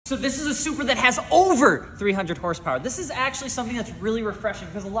So this is a Supra that has over 300 horsepower. This is actually something that's really refreshing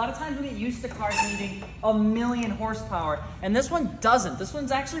because a lot of times we get used to cars needing 1,000,000 horsepower, and this one doesn't. This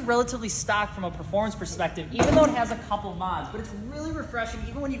one's actually relatively stock from a performance perspective, even though it has a couple mods, but it's really refreshing,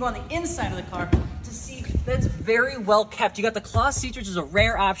 even when you go on the inside of the car, to see that it's very well kept. You got the cloth seats, which is a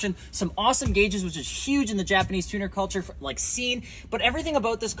rare option, some awesome gauges, which is huge in the Japanese tuner culture, like scene, but everything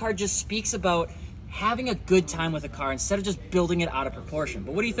about this car just speaks about having a good time with a car instead of just building it out of proportion.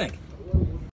 But what do you think?